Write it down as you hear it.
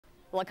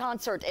Well, a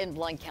concert in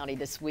Blount County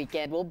this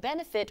weekend will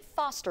benefit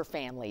foster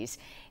families.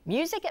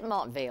 Music at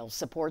Montvale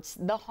supports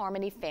the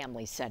Harmony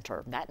Family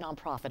Center. That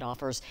nonprofit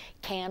offers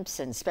camps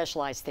and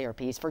specialized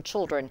therapies for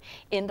children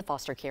in the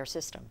foster care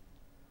system.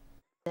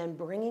 And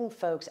bringing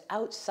folks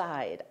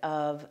outside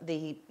of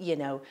the,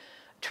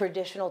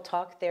 traditional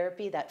talk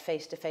therapy, that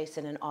face-to-face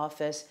in an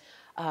office,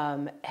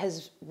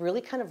 has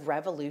really kind of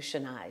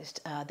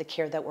revolutionized the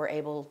care that we're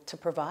able to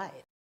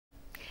provide.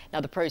 Now,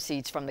 the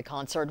proceeds from the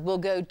concert will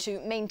go to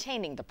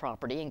maintaining the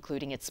property,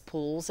 including its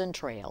pools and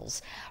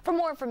trails. For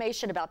more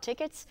information about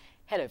tickets,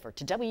 head over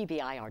to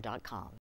WBIR.com.